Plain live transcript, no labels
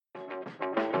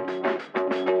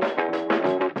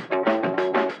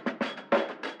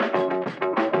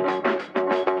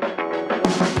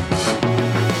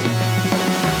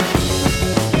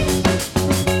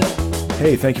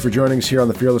Hey, thank you for joining us here on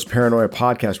the Fearless Paranoia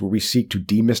podcast, where we seek to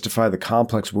demystify the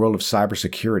complex world of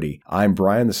cybersecurity. I'm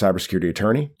Brian, the cybersecurity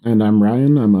attorney. And I'm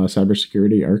Ryan. I'm a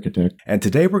cybersecurity architect. And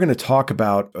today we're going to talk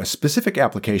about a specific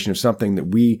application of something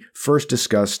that we first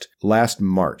discussed last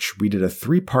March. We did a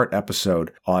 3-part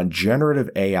episode on generative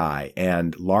AI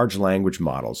and large language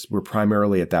models. We're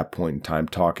primarily at that point in time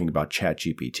talking about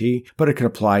ChatGPT, but it can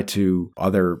apply to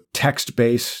other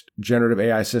text-based generative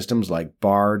AI systems like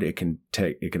Bard. It can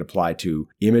apply to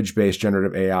image-based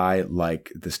generative AI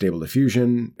like the Stable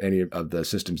Diffusion, any of the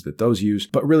systems that those use,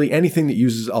 but really anything that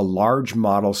uses a large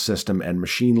model system and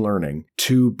machine learning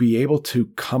to be able to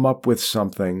come up with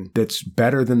something that's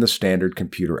better than the standard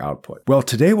computer output. Well,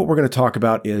 today what we're going to talk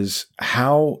about is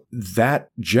how that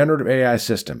generative AI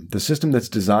system, the system that's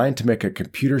designed to make a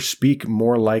computer speak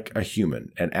more like a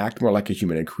human and act more like a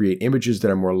human and create images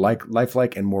that are more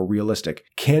lifelike and more realistic,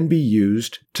 can be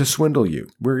used to swindle you.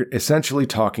 We're essentially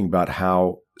talking about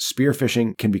how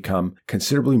spearfishing can become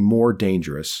considerably more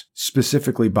dangerous,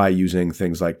 specifically by using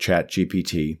things like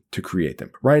ChatGPT to create them.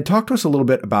 Ryan, talk to us a little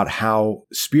bit about how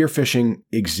spearfishing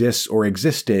exists or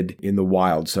existed in the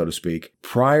wild, so to speak,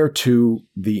 prior to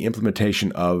the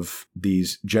implementation of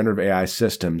these generative AI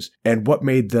systems and what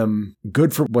made them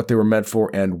good for what they were meant for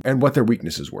and what their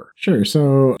weaknesses were. Sure.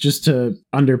 So just to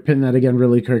underpin that again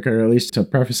really quick, or at least to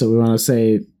preface it, we want to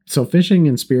say, so phishing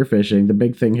and spearfishing, the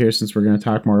big thing here, since we're going to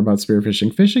talk more about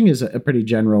spearfishing, phishing is a pretty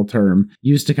general term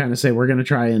used to kind of say we're going to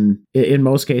try and, in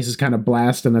most cases, kind of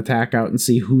blast an attack out and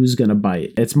see who's going to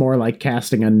bite. It's more like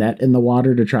casting a net in the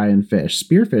water to try and fish.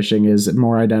 Spearfishing is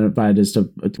more identified as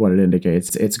to what it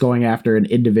indicates. It's going after an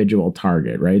individual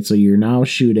target, right? So you're now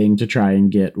shooting to try and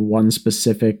get one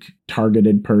specific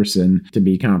targeted person to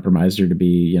be compromised or to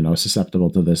be, susceptible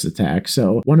to this attack.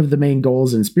 So one of the main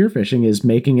goals in spearfishing is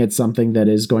making it something that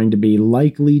is going to be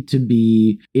likely to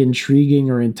be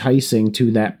intriguing or enticing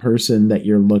to that person that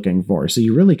you're looking for. So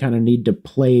you really kind of need to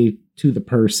play to the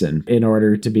person in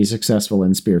order to be successful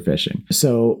in spearfishing.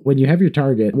 So when you have your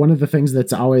target, one of the things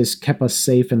that's always kept us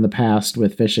safe in the past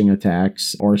with phishing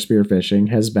attacks or spearfishing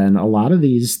has been a lot of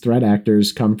these threat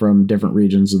actors come from different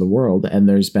regions of the world, and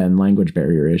there's been language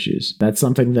barrier issues. That's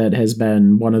something that has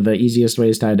been one of the easiest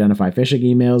ways to identify phishing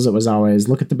emails. It was always,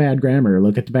 look at the bad grammar,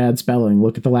 look at the bad spelling,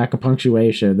 look at the lack of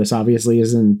punctuation. This obviously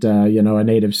isn't, a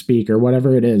native speaker,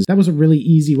 whatever it is. That was a really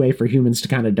easy way for humans to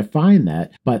kind of define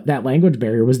that, but that language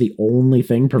barrier was the only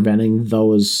thing preventing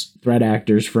those threat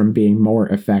actors from being more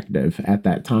effective at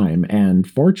that time. And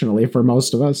fortunately for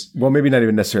most of us, well, maybe not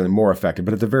even necessarily more effective,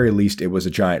 but at the very least, it was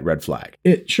a giant red flag.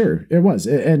 It was.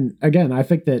 And again, I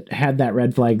think that had that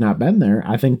red flag not been there,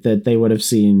 I think that they would have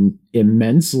seen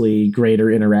immensely greater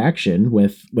interaction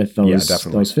with those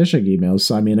phishing emails.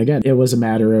 So, I mean, again, it was a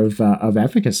matter of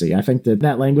efficacy. I think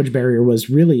that language barrier was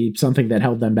really something that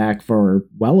held them back for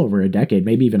well over a decade,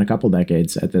 maybe even a couple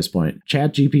decades at this point.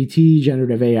 ChatGPT,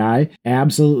 generative AI,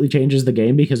 absolutely changes the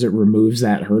game because it removes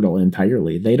that hurdle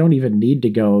entirely. They don't even need to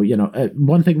go,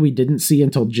 one thing we didn't see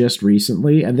until just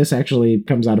recently, and this actually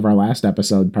comes out of our last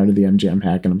episode, part of the MGM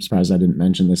hack, and I'm surprised I didn't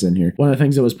mention this in here. One of the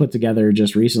things that was put together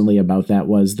just recently about that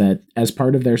was that as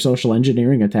part of their social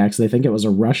engineering attacks, they think it was a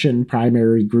Russian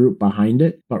primary group behind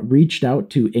it, but reached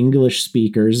out to English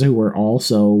speakers who were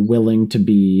also willing to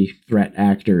be threat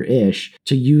actor-ish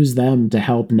to use them to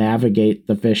help navigate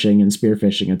the phishing and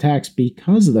spearfishing attacks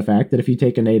because of the fact that if you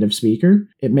take a native speaker,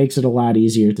 it makes it a lot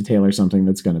easier to tailor something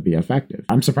that's going to be effective.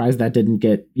 I'm surprised that didn't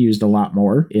get used a lot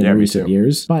more in recent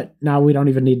years, but now we don't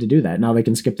even need to do that. Now they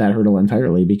can skip that hurdle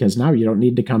entirely because now you don't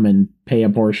need to come and pay a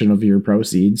portion of your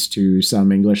proceeds to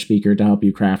some English speaker to help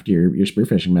you craft your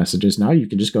spearfishing messages. Now you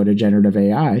can just go to generative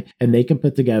AI and they can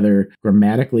put together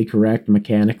grammatically correct,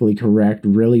 mechanically correct,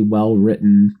 really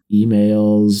well-written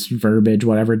emails, verbiage,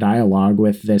 whatever dialogue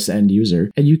with this end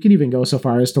user. And you can even go so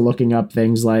far as to looking up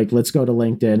things like, let's go to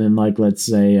LinkedIn and let's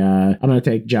say, I'm going to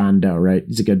take John Doe, right?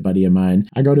 He's a good buddy of mine.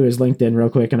 I go to his LinkedIn real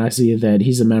quick and I see that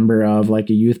he's a member of a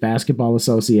youth basketball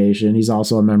association. He's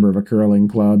also a member of a curling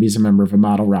club. He's a member of a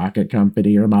model rocket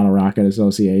company or a model rocket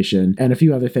association and a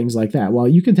few other things like that. Well,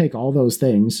 you can take all those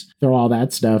things, throw all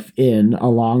that stuff in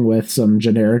along with some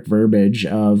generic verbiage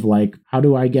of how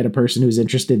do I get a person who's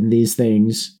interested in these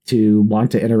things to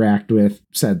want to interact with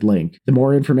said link? The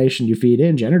more information you feed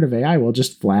in, generative AI will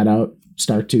just flat out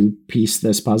start to piece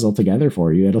this puzzle together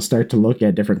for you. It'll start to look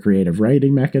at different creative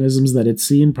writing mechanisms that it's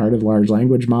seen, part of the large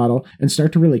language model, and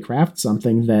start to really craft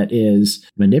something that is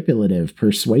manipulative,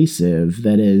 persuasive,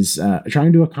 that is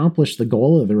trying to accomplish the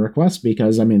goal of the request,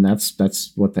 because, I mean,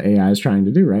 that's what the AI is trying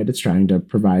to do, right? It's trying to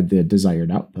provide the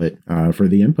desired output for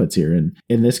the inputs here. And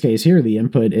in this case here, the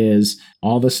input is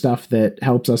all the stuff that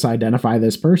helps us identify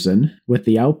this person, with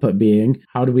the output being,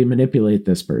 how do we manipulate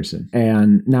this person?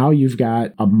 And now you've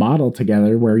got a model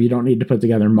together where you don't need to put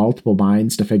together multiple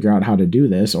minds to figure out how to do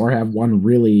this, or have one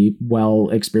really well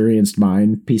experienced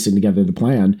mind piecing together the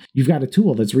plan. You've got a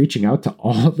tool that's reaching out to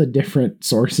all the different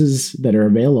sources that are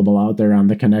available out there on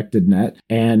the connected net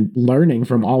and learning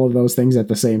from all of those things at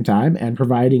the same time, and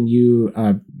providing you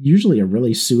usually a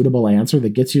really suitable answer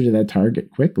that gets you to that target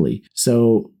quickly.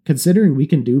 So considering we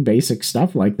can do basic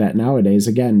stuff like that nowadays,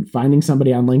 again, finding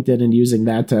somebody on LinkedIn and using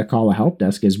that to call a help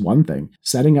desk is one thing.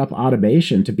 Setting up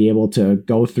automation to be able to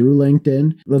go through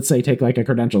LinkedIn, let's say take like a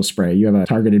credential spray. You have a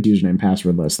targeted username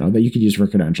password list that you could use for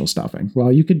credential stuffing.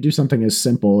 Well, you could do something as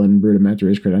simple and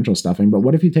rudimentary as credential stuffing, but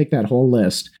what if you take that whole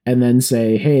list and then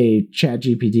say, hey,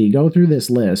 ChatGPT, go through this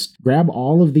list, grab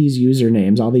all of these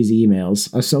usernames, all these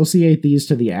emails, associate these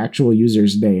to the actual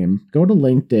user's name, go to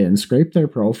LinkedIn, scrape their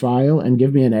profile, and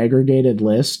give me an aggregated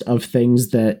list of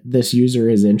things that this user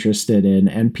is interested in,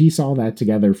 and piece all that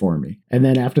together for me. And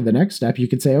then after the next step, you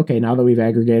could say, okay, now that we've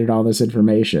aggregated all this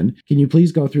information, can you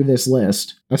please go through this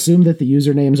list? Assume that the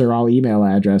usernames are all email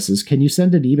addresses. Can you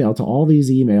send an email to all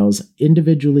these emails,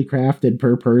 individually crafted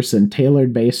per person,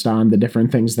 tailored based on the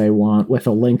different things they want, with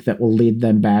a link that will lead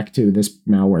them back to this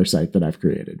malware site that I've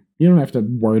created? You don't have to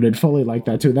word it fully like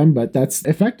that to them, but that's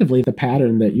effectively the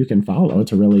pattern that you can follow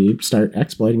to really start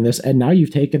exploiting this. And now you've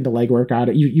taken the legwork out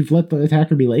of it. You've let the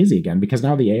attacker be lazy again, because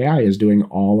now the AI is doing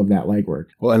all of that legwork.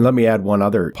 Well, and let me add one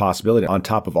other possibility. On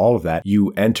top of all of that,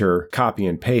 you enter, copy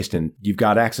and paste, and you've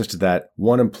got access to that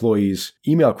one employee's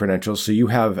email credentials. So you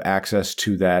have access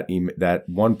to that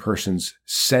one person's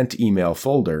sent email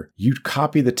folder. You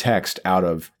copy the text out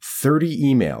of 30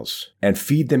 emails and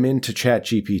feed them into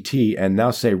ChatGPT, and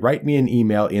now say, write me an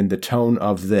email in the tone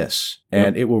of this.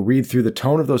 And it will read through the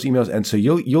tone of those emails. And so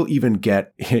you'll even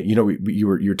get, you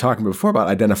were talking before about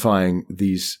identifying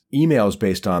these emails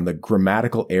based on the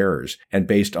grammatical errors, and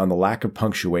based on the lack of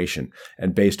punctuation,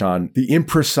 and based on the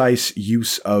imprecise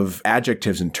use of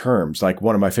adjectives and terms. Like,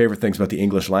 one of my favorite things about the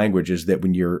English language is that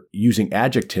when you're using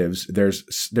adjectives,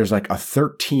 there's like a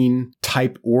 13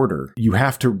 type order. You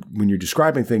have to, when you're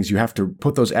describing things, you have to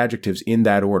put those adjectives in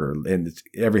that order, and it's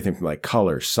everything from like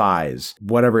color, size,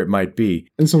 whatever it might be.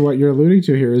 And so what you're alluding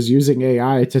to here is using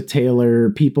AI to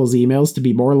tailor people's emails to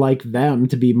be more like them,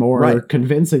 to be more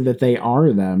convincing that they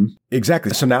are them.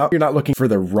 Exactly. So now you're not looking for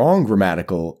the wrong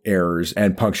grammatical errors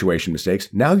and punctuation mistakes.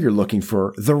 Now you're looking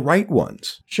for the right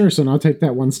ones. Sure. So now take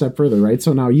that one step further, right?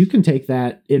 So now you can take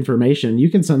that information,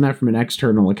 you can send that from an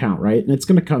external account, right? And it's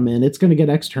going to come in, it's going to get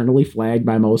externally flagged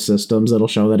by most systems. It'll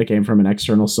show that it came from an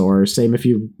external source. Same if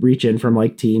you reach in from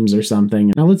like Teams or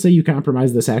something. Now let's say you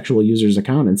compromise this actual user's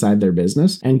account inside their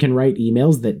business and can write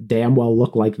emails that damn well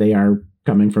look like they are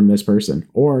coming from this person,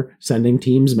 or sending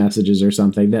Teams messages or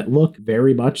something that look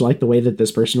very much like the way that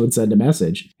this person would send a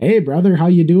message. Hey brother, how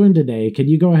you doing today? Can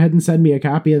you go ahead and send me a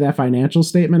copy of that financial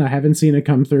statement? I haven't seen it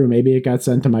come through. Maybe it got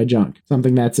sent to my junk.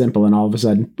 Something that simple. And all of a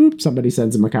sudden, boop, somebody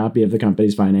sends them a copy of the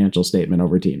company's financial statement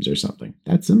over Teams or something.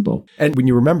 That's simple. And when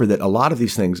you remember that a lot of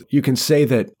these things, you can say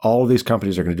that all of these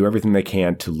companies are going to do everything they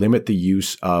can to limit the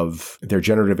use of their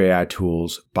generative AI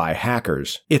tools by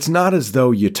hackers. It's not as though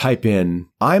you type in,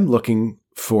 I'm looking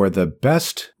for the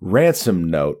best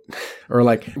ransom note, or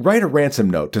like write a ransom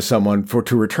note to someone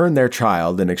to return their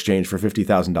child in exchange for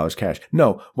 $50,000 cash.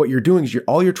 No, what you're doing is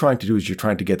all you're trying to do is you're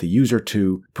trying to get the user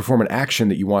to perform an action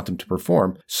that you want them to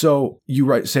perform. So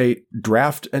you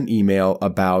draft an email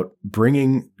about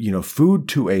bringing, food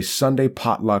to a Sunday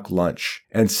potluck lunch,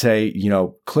 and say,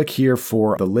 click here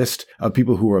for the list of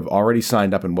people who have already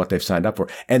signed up and what they've signed up for.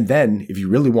 And then if you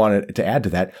really wanted to add to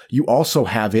that, you also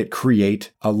have it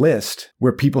create a list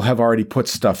where people have already put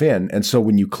stuff in. And so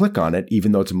when you click on it,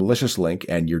 even though it's a malicious link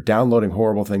and you're downloading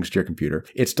horrible things to your computer,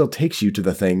 it still takes you to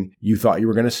the thing you thought you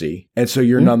were going to see. And so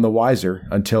you're none the wiser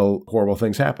until horrible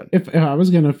things happen. If I was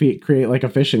going to create like a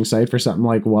phishing site for something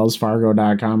like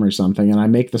wellsfargo.com or something, and I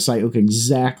make the site look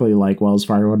exactly like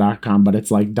wellsfargo.com, but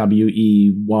it's like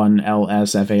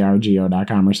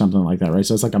WE1LSFARGO.com or something like that, right?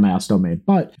 So it's like a mass domain.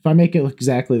 But if I make it look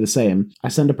exactly the same, I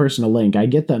send a person a link, I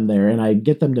get them there, and I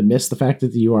get them to miss the fact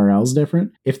that the URL is different.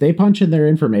 If they punch in their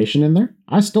information in there,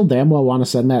 I still damn well want to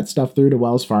send that stuff through to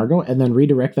Wells Fargo and then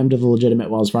redirect them to the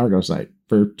legitimate Wells Fargo site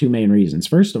for two main reasons.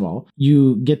 First of all,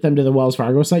 you get them to the Wells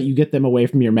Fargo site, you get them away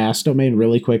from your mass domain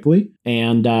really quickly,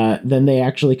 and then they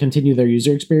actually continue their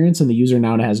user experience, and the user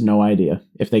now has no idea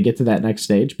if they get to that next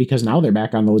stage, because now they're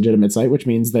back on the legitimate site, which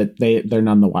means that they're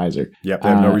none the wiser. Yep, they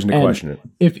have no reason to question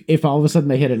it. If all of a sudden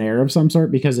they hit an error of some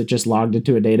sort because it just logged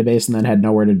into a database and then had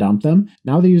nowhere to dump them,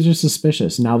 now the user's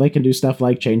suspicious. Now they can do stuff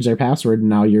like change their password, and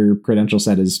now your credential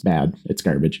set is bad. It's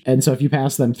garbage. And so if you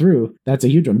pass them through, that's a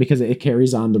huge one because it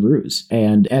carries on the ruse.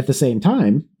 And at the same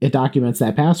time, it documents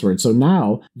that password. So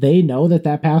now they know that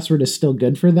that password is still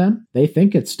good for them. They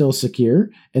think it's still secure.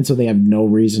 And so they have no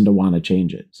reason to want to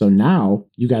change it. So now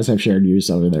you guys have shared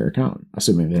use over their account,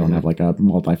 assuming they don't have like a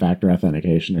multi-factor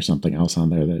authentication or something else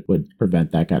on there that would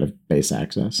prevent that kind of base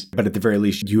access. But at the very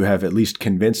least, you have at least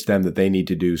convinced them that they need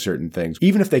to do certain things.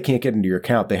 Even if they can't get into your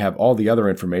account, they have all the other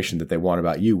information that they want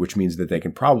about you, which means that they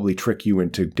can probably trick you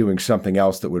into doing something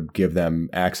else that would give them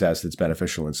access that's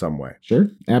beneficial in some way. Sure,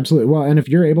 absolutely. Well, and if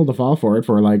you're able to fall for it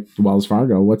for like Wells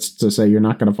Fargo, what's to say you're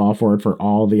not going to fall for it for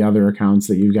all the other accounts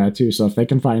that you've got too? So if they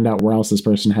can find out where else this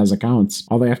person has accounts,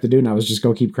 all they have to do now is just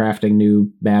go keep crafting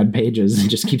new bad pages and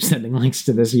just keep sending links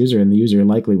to this user, and the user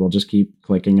likely will just keep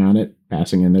clicking on it,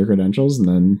 passing in their credentials, and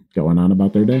then going on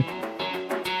about their day.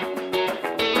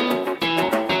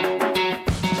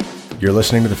 You're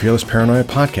listening to the Fearless Paranoia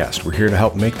podcast. We're here to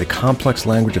help make the complex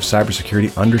language of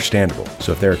cybersecurity understandable.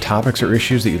 So if there are topics or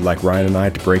issues that you'd like Ryan and I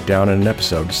to break down in an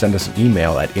episode, send us an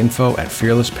email at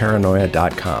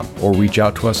info@fearlessparanoia.com or reach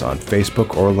out to us on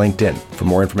Facebook or LinkedIn. For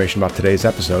more information about today's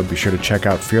episode, be sure to check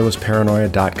out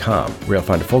fearlessparanoia.com, where you'll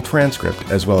find a full transcript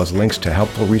as well as links to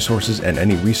helpful resources and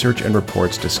any research and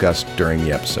reports discussed during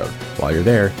the episode. While you're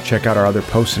there, check out our other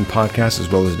posts and podcasts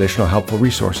as well as additional helpful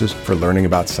resources for learning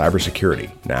about cybersecurity.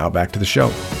 Now back to the show.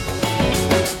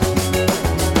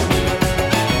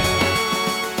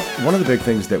 One of the big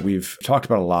things that we've talked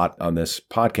about a lot on this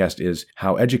podcast is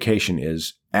how education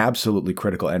is absolutely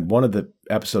critical. And one of the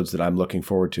episodes that I'm looking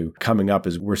forward to coming up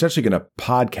is we're essentially going to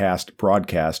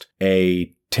broadcast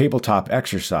a tabletop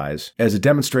exercise as a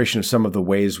demonstration of some of the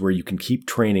ways where you can keep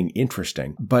training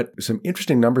interesting. But some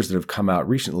interesting numbers that have come out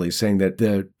recently saying that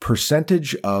the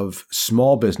percentage of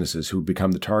small businesses who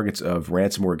become the targets of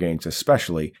ransomware gangs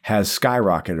especially has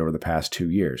skyrocketed over the past 2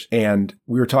 years. And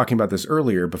we were talking about this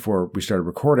earlier before we started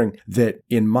recording, that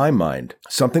in my mind,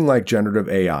 something like generative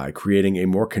AI creating a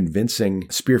more convincing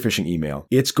spearfishing email,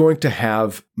 it's going to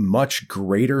have much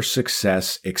greater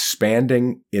success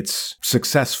expanding its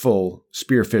successful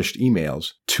spearfished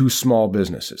emails to small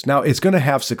businesses. Now, it's going to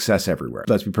have success everywhere.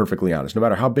 Let's be perfectly honest. No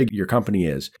matter how big your company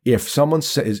is, if someone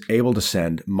is able to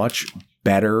send much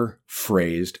better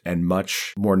phrased and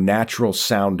much more natural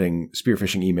sounding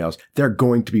spearfishing emails, they're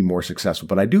going to be more successful.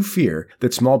 But I do fear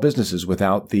that small businesses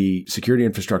without the security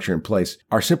infrastructure in place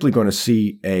are simply going to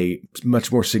see a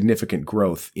much more significant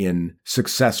growth in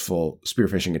successful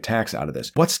spearfishing attacks out of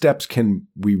this. What steps can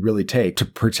we really take to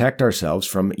protect ourselves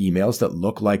from emails that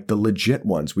look like the legit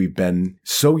ones we've been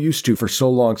so used to for so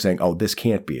long, saying, oh, this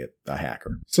can't be a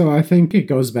hacker? So I think it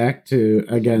goes back to,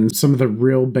 again, some of the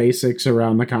real basics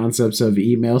around the concepts of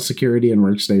email security and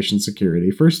workstation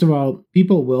security. First of all,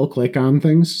 people will click on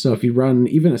things. So if you run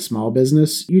even a small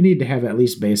business, you need to have at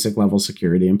least basic level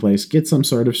security in place. Get some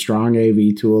sort of strong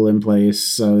AV tool in place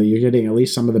so you're getting at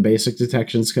least some of the basic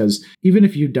detections, because even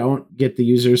if you don't get the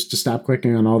users to stop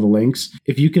clicking on all the links,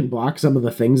 if you can block some of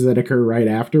the things that occur right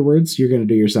afterwards, you're going to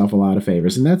do yourself a lot of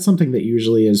favors. And that's something that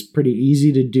usually is pretty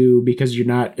easy to do because you're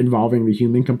not involving the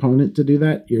human component to do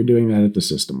that. You're doing that at the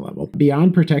system level.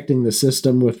 Beyond protecting the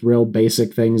system with real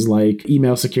basic things like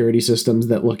email security systems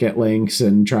that look at links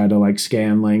and try to like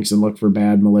scan links and look for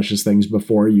bad malicious things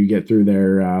before you get through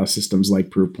their systems like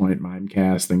Proofpoint,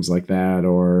 Mimecast, things like that,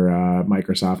 or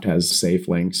Microsoft has safe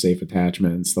links, safe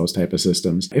attachments, those type of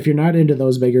systems. If you're not into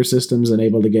those bigger systems and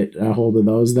able to get a hold of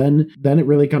those, then it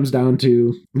really comes down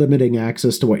to limiting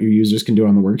access to what your users can do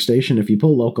on the workstation. If you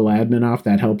pull local admin off,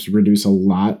 that helps reduce a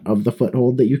lot of the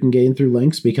foothold that you can gain through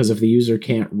links, because if the user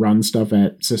can't run stuff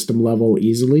at system level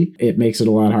easily, it makes it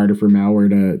a lot harder for malware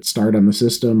to start on the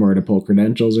system or to pull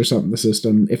credentials or something in the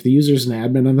system. If the user's an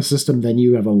admin on the system, then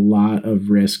you have a lot of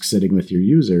risk sitting with your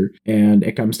user, and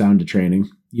it comes down to training.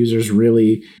 users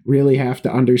really, really have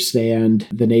to understand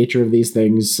the nature of these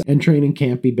things. And training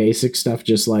can't be basic stuff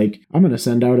just like, I'm going to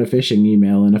send out a phishing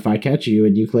email, and if I catch you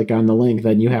and you click on the link,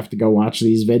 then you have to go watch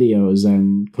these videos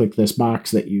and click this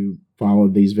box that you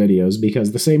followed these videos,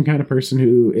 because the same kind of person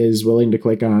who is willing to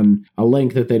click on a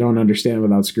link that they don't understand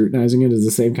without scrutinizing it is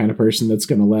the same kind of person that's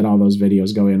going to let all those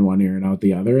videos go in one ear and out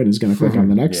the other, and is going to click on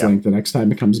the next link the next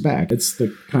time it comes back. It's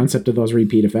the concept of those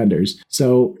repeat offenders.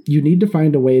 So you need to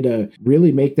find a way to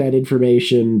really make that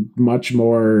information much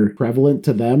more prevalent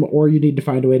to them, or you need to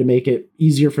find a way to make it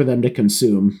easier for them to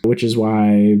consume, which is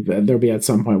why there'll be at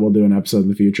some point we'll do an episode in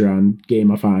the future on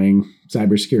gamifying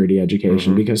cybersecurity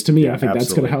education, because to me, I think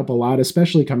that's going to help a lot,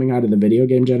 especially coming out of the video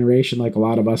game generation, like a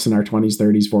lot of us in our 20s,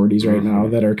 30s, 40s right now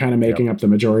that are kind of making up the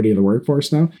majority of the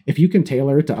workforce now. If you can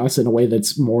tailor it to us in a way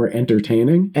that's more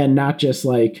entertaining and not just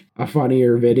like a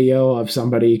funnier video of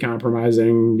somebody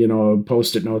compromising,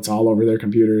 Post-it notes all over their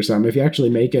computer or something, if you actually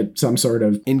make it some sort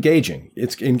of engaging,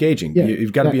 it's engaging.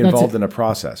 You've got to be involved in a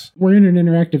process. We're in an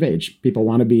interactive age. People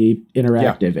want to be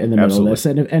interactive in the middle of this.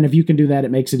 And if you can do that,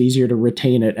 it makes it easier to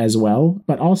retain it as well.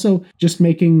 But also just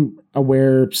making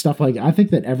aware stuff like, I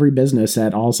think that every business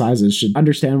at all sizes should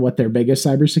understand what their biggest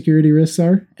cybersecurity risks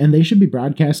are, and they should be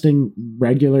broadcasting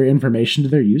regular information to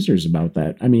their users about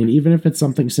that. I mean, even if it's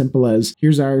something simple as,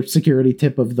 here's our security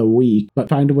tip of the week, but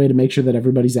find a way to make sure that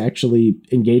everybody's actually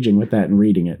engaging with that and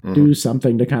reading it. Do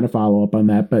something to kind of follow up on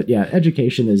that. But yeah,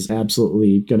 education is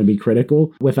absolutely going to be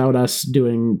critical without us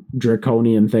doing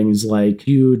draconian things like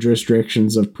huge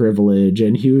restrictions of privilege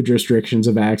and huge restrictions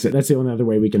of access. That's the only other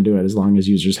way we can do it, as long as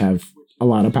users have a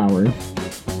lot of power.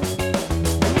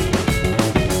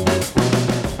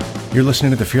 You're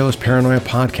listening to the Fearless Paranoia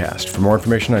podcast. For more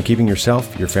information on keeping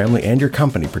yourself, your family, and your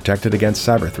company protected against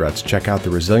cyber threats, check out the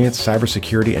Resilience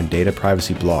Cybersecurity and Data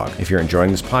Privacy blog. If you're enjoying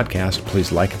this podcast,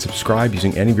 please like and subscribe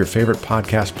using any of your favorite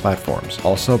podcast platforms.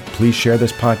 Also, please share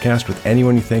this podcast with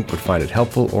anyone you think would find it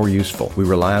helpful or useful. We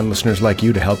rely on listeners like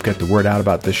you to help get the word out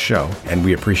about this show, and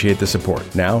we appreciate the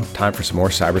support. Now, time for some more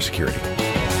cybersecurity.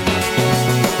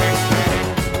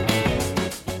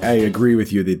 I agree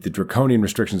with you that the draconian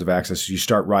restrictions of access, you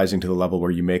start rising to the level where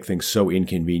you make things so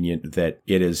inconvenient that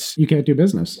it is... You can't do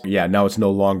business. Yeah, now it's no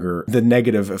longer... The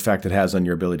negative effect it has on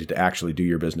your ability to actually do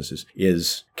your businesses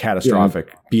is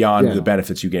catastrophic beyond the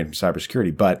benefits you gain from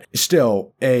cybersecurity. But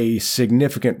still, a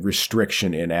significant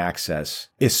restriction in access,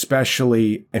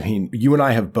 especially... I mean, you and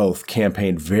I have both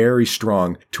campaigned very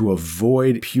strong to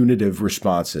avoid punitive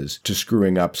responses to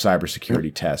screwing up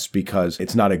cybersecurity tests, because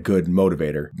it's not a good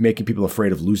motivator. Making people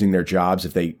afraid of losing their jobs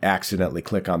if they accidentally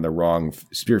click on the wrong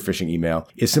spearfishing email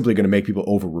is simply going to make people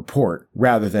over-report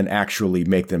rather than actually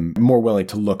make them more willing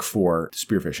to look for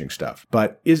spearfishing stuff.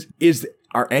 But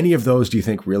are any of those, do you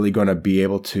think, really going to be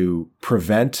able to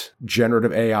prevent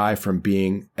generative AI from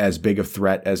being as big a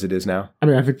threat as it is now? I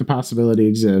mean, I think the possibility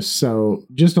exists. So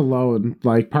just alone,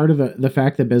 like part of the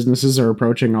fact that businesses are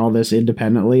approaching all this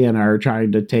independently and are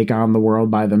trying to take on the world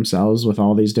by themselves with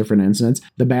all these different incidents,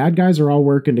 the bad guys are all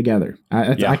working together.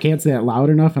 I can't say it loud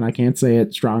enough, and I can't say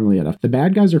it strongly enough. The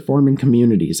bad guys are forming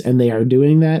communities, and they are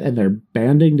doing that, and they're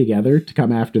banding together to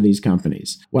come after these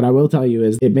companies. What I will tell you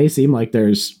is, it may seem like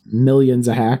there's millions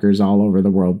of hackers all over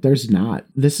the world. There's not.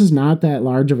 This is not that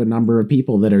large of a number of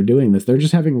people that are doing this. They're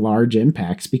just having large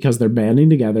impacts because they're banding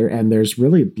together, and there's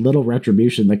really little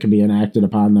retribution that can be enacted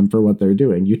upon them for what they're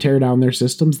doing. You tear down their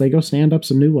systems, they go stand up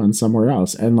some new ones somewhere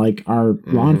else. And like our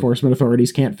law enforcement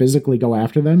authorities can't physically go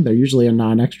after them. They're usually in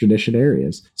non-extradition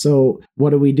areas. So what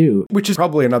do we do? Which is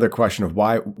probably another question of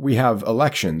why we have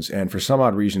elections. And for some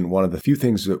odd reason, one of the few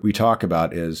things that we talk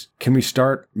about is, can we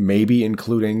start maybe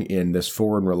including in this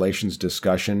foreign relations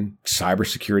discussion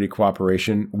cybersecurity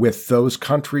cooperation with those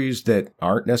countries that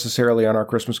aren't necessarily on our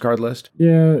Christmas card list?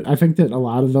 Yeah, I think that a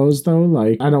lot of those, though,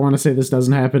 like, I don't want to say this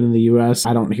doesn't happen in the U.S.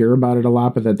 I don't hear about it a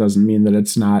lot, but that doesn't mean that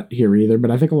it's not here either.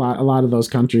 But I think a lot of those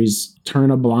countries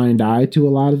turn a blind eye to a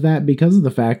lot of that because of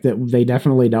the fact that they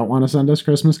definitely don't want to send us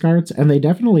Christmas cards, and they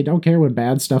definitely don't care when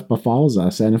bad stuff befalls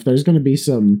us. And if there's going to be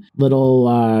some little,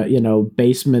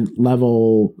 basement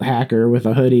level hacker with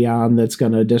a hoodie on that's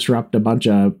going to disrupt a bunch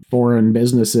of foreign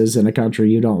businesses in a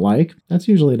country you don't like, that's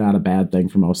usually not a bad thing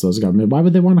for most of those governments. Why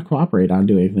would they want to cooperate on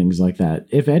doing things like that?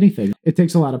 If anything, it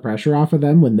takes a lot of pressure off of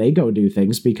them when they go do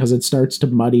things, because it starts to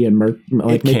muddy and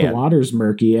make the waters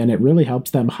murky, and it really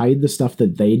helps them hide the stuff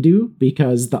that they do,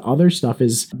 because the other stuff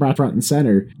is brought front and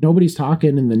center. Nobody's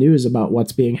talking in the news about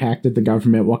what's being hacked at the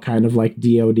government, what kind of like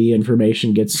DOD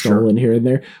information gets stolen here and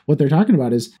there. What they're talking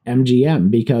about is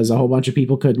MGM, because a whole bunch of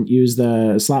people couldn't use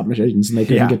the slot machines and they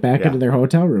couldn't get back into their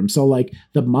hotel room. So like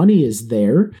the money is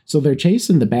there. So they're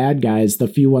chasing the bad guys, the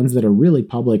few ones that are really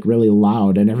public, really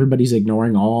loud, and everybody's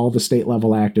ignoring all the state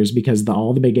level actors because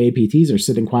all the big APTs are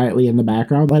sitting quietly in the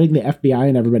background, letting the FBI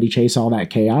and everybody chase all that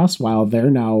chaos while they're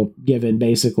now given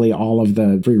basically all of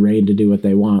the free rein to do what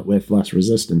they want with less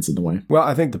resistance in the way. Well,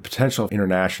 I think the potential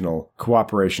international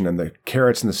cooperation and the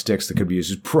carrots and the sticks that could be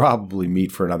used is probably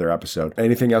meat for another episode.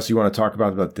 Anything else you want to talk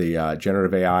about the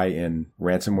generative AI in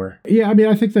ransomware? Yeah, I mean,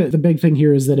 I think that the big thing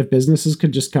here is that if businesses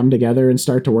could just come together and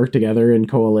start to work together in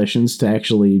coalitions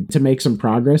to make some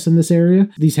progress in this area.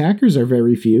 These hackers are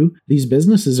very few. These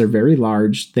businesses are very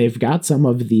large. They've got some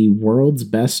of the world's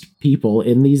best people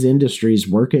in these industries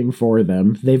working for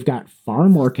them. They've got far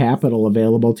more capital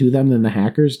available to them than the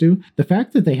hackers do. The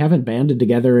fact that they haven't banded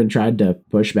together and tried to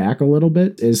push back a little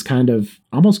bit is kind of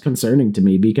almost concerning to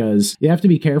me, because you have to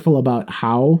be careful about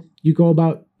how you go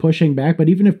about pushing back. But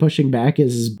even if pushing back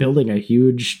is building a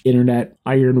huge internet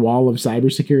iron wall of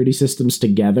cybersecurity systems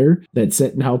together that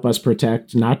sit and help us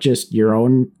protect not just your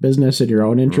own business and your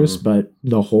own interests, but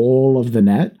the whole of the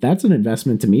net, that's an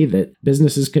investment to me that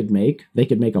businesses could make. They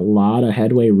could make a lot of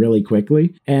headway really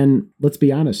quickly. And let's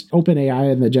be honest,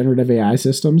 OpenAI and the generative AI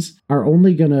systems are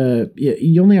only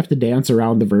you only have to dance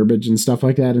around the verbiage and stuff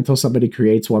like that until somebody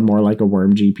creates one more like a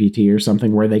Worm GPT or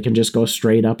something where they can just go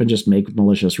straight up and just make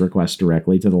malicious requests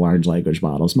directly to the large language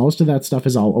models. Most of that stuff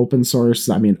is all open source.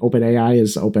 I mean, OpenAI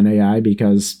is OpenAI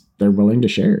because they're willing to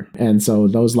share. And so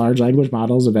those large language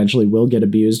models eventually will get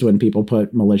abused when people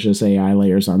put malicious AI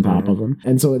layers on top of them.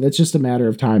 And so it's just a matter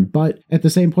of time. But at the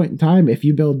same point in time, if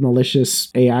you build malicious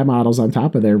AI models on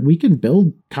top of there, we can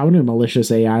build counter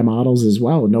malicious AI models as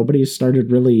well. Nobody's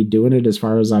started really doing it as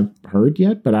far as I've heard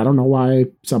yet, but I don't know why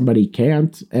somebody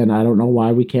can't. And I don't know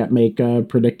why we can't make a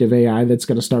predictive AI that's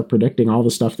going to start predicting all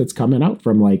the stuff that's coming out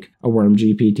from like a Worm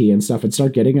GPT and stuff and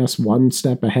start getting us one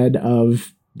step ahead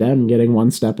of them getting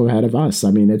one step ahead of us.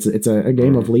 I mean, it's a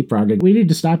game of leapfrogging. We need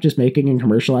to stop just making and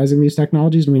commercializing these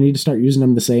technologies, and we need to start using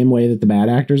them the same way that the bad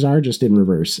actors are, just in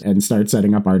reverse, and start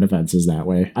setting up our defenses that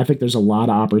way. I think there's a lot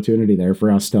of opportunity there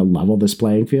for us to level this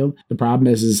playing field. The problem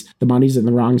is the money's in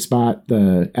the wrong spot,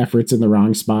 the effort's in the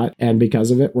wrong spot, and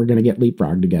because of it, we're going to get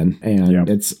leapfrogged again. And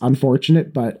it's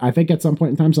unfortunate, but I think at some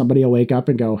point in time, somebody will wake up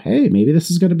and go, hey, maybe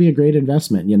this is going to be a great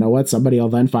investment. You know what? Somebody will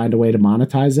then find a way to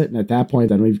monetize it, and at that point,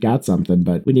 then we've got something.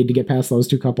 But we need to get past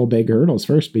those couple big hurdles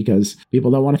first, because people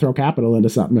don't want to throw capital into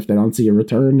something if they don't see a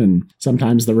return. And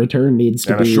sometimes the return needs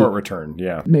to be a short return.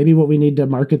 Yeah. Maybe what we need to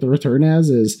market the return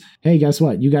as is, hey, guess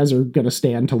what? You guys are going to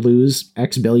stand to lose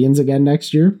X billions again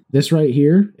next year. This right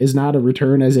here is not a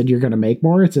return as in you're going to make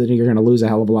more. It's that you're going to lose a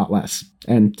hell of a lot less.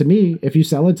 And to me, if you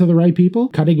sell it to the right people,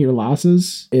 cutting your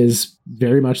losses is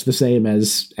very much the same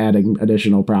as adding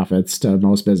additional profits to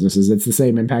most businesses. It's the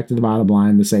same impact to the bottom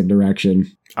line, the same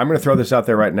direction. I'm going to throw this out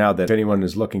there right now that if anyone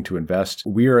is looking to invest,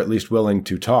 we are at least willing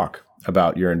to talk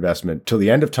about your investment till the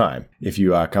end of time if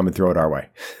you come and throw it our way.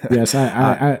 Yes,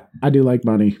 I do like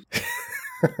money.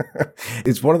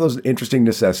 It's one of those interesting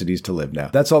necessities to live now.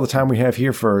 That's all the time we have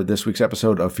here for this week's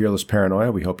episode of Fearless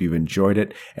Paranoia. We hope you've enjoyed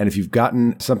it. And if you've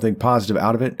gotten something positive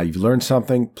out of it, you've learned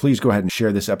something, please go ahead and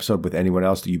share this episode with anyone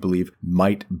else that you believe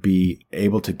might be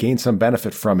able to gain some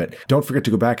benefit from it. Don't forget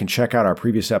to go back and check out our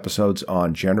previous episodes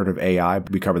on generative AI.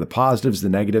 We cover the positives, the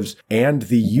negatives, and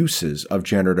the uses of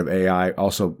generative AI.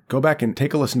 Also, go back and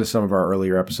take a listen to some of our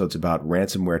earlier episodes about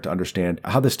ransomware to understand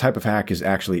how this type of hack is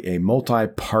actually a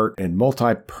multi-part and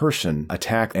multi-person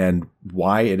attack and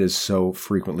why it is so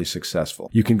frequently successful.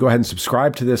 You can go ahead and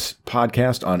subscribe to this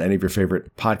podcast on any of your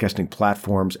favorite podcasting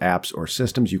platforms, apps, or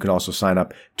systems. You can also sign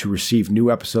up to receive new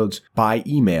episodes by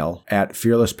email at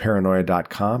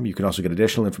fearlessparanoia.com. You can also get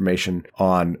additional information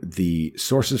on the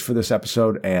sources for this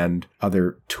episode and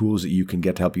other tools that you can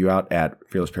get to help you out at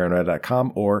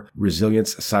fearlessparanoia.com or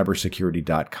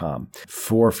resiliencecybersecurity.com.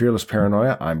 For Fearless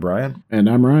Paranoia, I'm Brian. And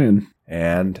I'm Ryan.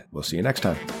 And we'll see you next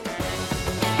time.